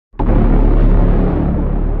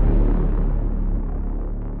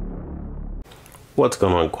What's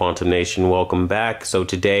going on, Quantum Nation? Welcome back. So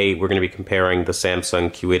today we're going to be comparing the Samsung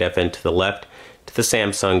Q8FN to the left to the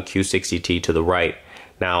Samsung Q60T to the right.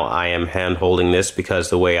 Now I am hand holding this because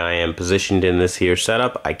the way I am positioned in this here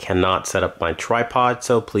setup, I cannot set up my tripod,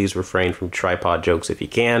 so please refrain from tripod jokes if you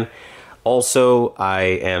can. Also, I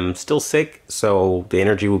am still sick, so the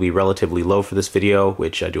energy will be relatively low for this video,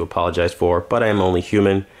 which I do apologize for, but I am only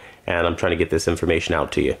human and I'm trying to get this information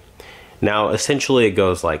out to you. Now essentially it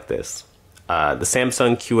goes like this. The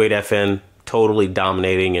Samsung Q8FN totally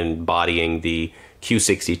dominating and embodying the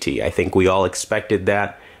Q60T. I think we all expected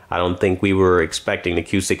that. I don't think we were expecting the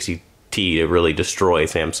Q60T to really destroy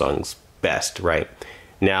Samsung's best, right?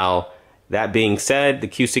 Now, that being said, the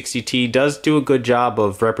Q60T does do a good job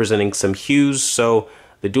of representing some hues, so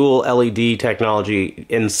the dual LED technology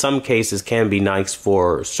in some cases can be nice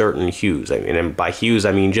for certain hues. I mean, and by hues,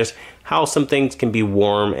 I mean just how some things can be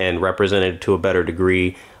warm and represented to a better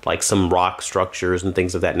degree, like some rock structures and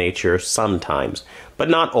things of that nature sometimes, but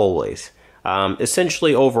not always.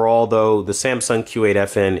 Essentially, overall, though, the Samsung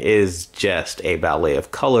Q8FN is just a ballet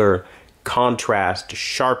of color, contrast,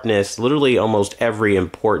 sharpness, literally almost every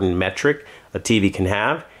important metric a TV can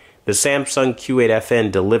have. The Samsung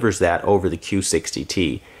Q8FN delivers that over the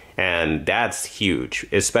Q60T, and that's huge,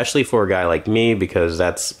 especially for a guy like me, because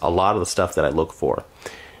that's a lot of the stuff that I look for.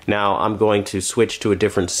 Now I'm going to switch to a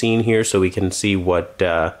different scene here so we can see what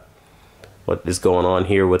is going on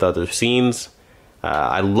here with other scenes.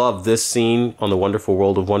 I love this scene on the Wonderful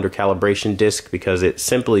World of Wonder calibration disc because it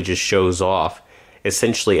simply just shows off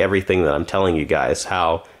essentially everything that I'm telling you guys.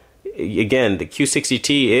 How, again, the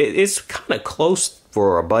Q60T is kind of close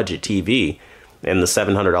for a budget TV in the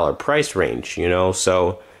 $700 price range, you know.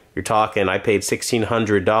 So you're talking, I paid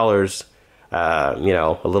 $1,600, you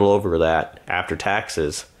know, a little over that after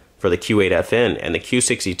taxes for the Q8FN, and the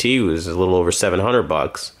Q60T was a little over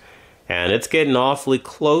 $700, and it's getting awfully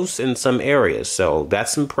close in some areas, so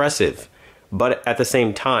that's impressive. But at the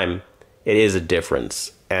same time, it is a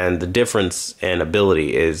difference, and the difference in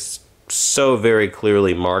ability is so very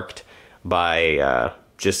clearly marked by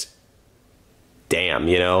just damn,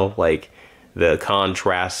 you know, like the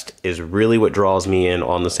contrast is really what draws me in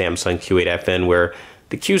on the Samsung Q8FN, where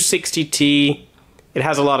the Q60T, it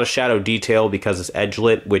has a lot of shadow detail because it's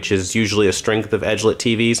edge-lit, which is usually a strength of edge-lit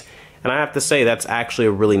TVs. And I have to say that's actually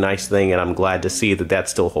a really nice thing, and I'm glad to see that that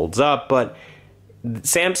still holds up. But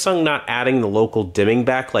Samsung not adding the local dimming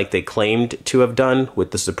back like they claimed to have done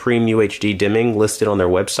with the Supreme UHD dimming listed on their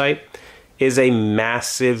website is a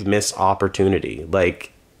massive missed opportunity.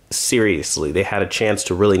 Like, seriously, they had a chance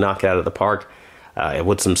to really knock it out of the park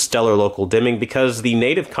with some stellar local dimming, because the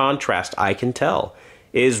native contrast, I can tell,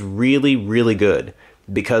 is really, really good,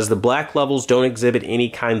 because the black levels don't exhibit any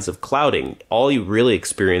kinds of clouding. All you really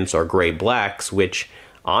experience are gray blacks, which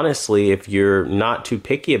honestly, if you're not too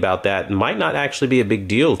picky about that, might not actually be a big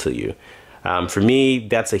deal to you. For me,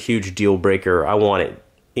 that's a huge deal breaker. I want it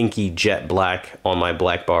inky jet black on my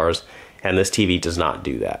black bars, and this TV does not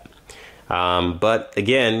do that. But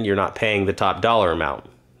again, you're not paying the top dollar amount.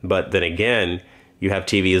 But then again, you have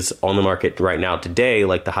TVs on the market right now today,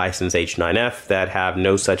 like the Hisense H9F, that have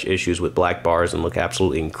no such issues with black bars and look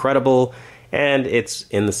absolutely incredible, and it's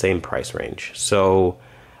in the same price range. So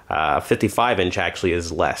 55-inch actually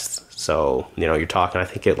is less. So, you know, you're talking, I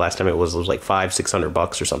think last time it was like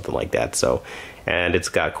 $500-600 or something like that. So, and it's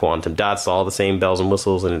got quantum dots, all the same bells and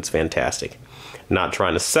whistles, and it's fantastic. Not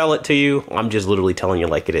trying to sell it to you, I'm just literally telling you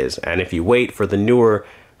like it is. And if you wait for the newer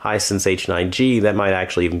Hisense H9G, that might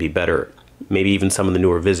actually even be better. Maybe even some of the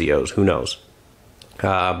newer Vizios, who knows.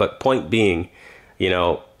 But point being, you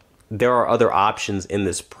know, there are other options in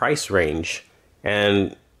this price range,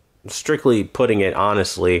 and strictly putting it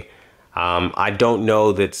honestly, I don't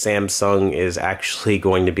know that Samsung is actually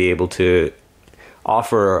going to be able to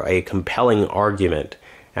offer a compelling argument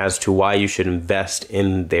as to why you should invest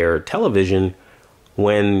in their television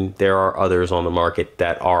when there are others on the market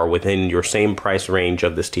that are within your same price range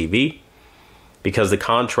of this TV, because the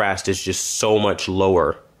contrast is just so much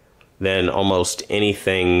lower than almost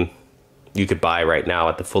anything you could buy right now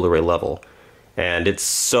at the full array level. And it's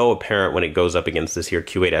so apparent when it goes up against this here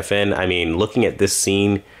Q8FN. I mean, looking at this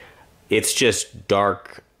scene, it's just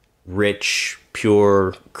dark, rich,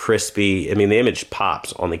 pure, crispy. I mean, the image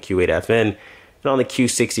pops on the Q8FN. And on the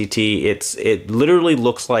Q60T, it literally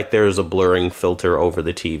looks like there's a blurring filter over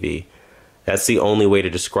the TV. That's the only way to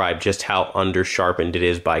describe just how under-sharpened it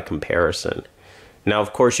is by comparison. Now,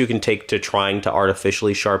 of course, you can take to trying to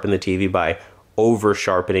artificially sharpen the TV by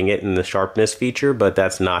over-sharpening it in the sharpness feature, but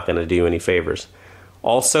that's not going to do any favors.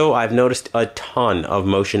 Also, I've noticed a ton of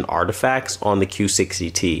motion artifacts on the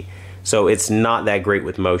Q60T, so it's not that great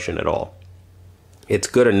with motion at all. It's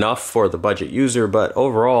good enough for the budget user, but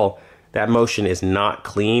overall, that motion is not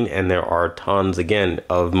clean, and there are tons, again,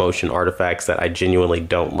 of motion artifacts that I genuinely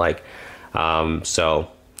don't like. So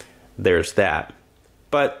there's that.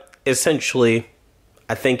 But essentially,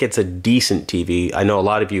 I think it's a decent TV. I know a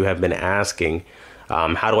lot of you have been asking,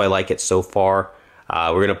 how do I like it so far?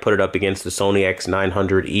 We're going to put it up against the Sony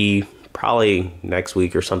X900E probably next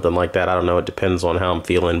week or something like that. I don't know. It depends on how I'm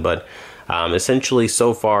feeling. But essentially,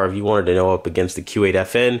 so far, if you wanted to know, up against the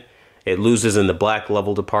Q8FN, it loses in the black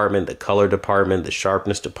level department, the color department, the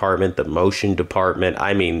sharpness department, the motion department.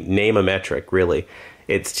 I mean, name a metric, really.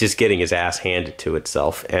 It's just getting its ass handed to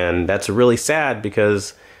itself. And that's really sad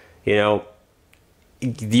because, you know,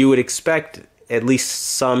 you would expect at least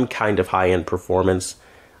some kind of high-end performance,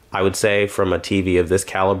 I would say, from a TV of this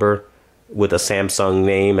caliber with a Samsung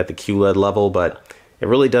name at the QLED level, but it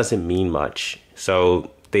really doesn't mean much. So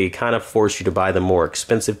they kind of force you to buy the more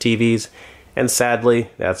expensive TVs, and sadly,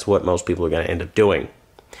 that's what most people are going to end up doing.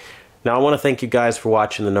 Now, I want to thank you guys for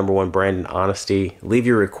watching the #1 brand in honesty. Leave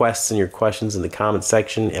your requests and your questions in the comment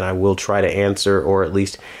section, and I will try to answer, or at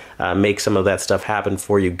least make some of that stuff happen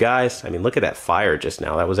for you guys. I mean, look at that fire just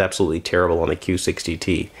now. That was absolutely terrible on the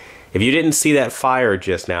Q60T. If you didn't see that fire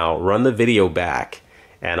just now, run the video back,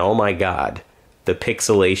 and oh my god, the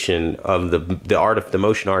pixelation of the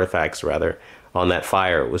motion artifacts rather on that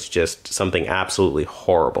fire was just something absolutely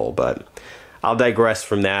horrible. But I'll digress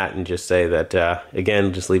from that and just say that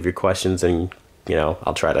again, just leave your questions, and you know,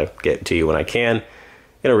 I'll try to get to you when I can. I'm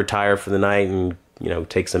gonna retire for the night and, you know,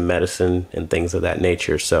 take some medicine and things of that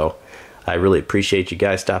nature. So I really appreciate you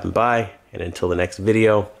guys stopping by, and until the next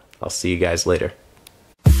video, I'll see you guys later.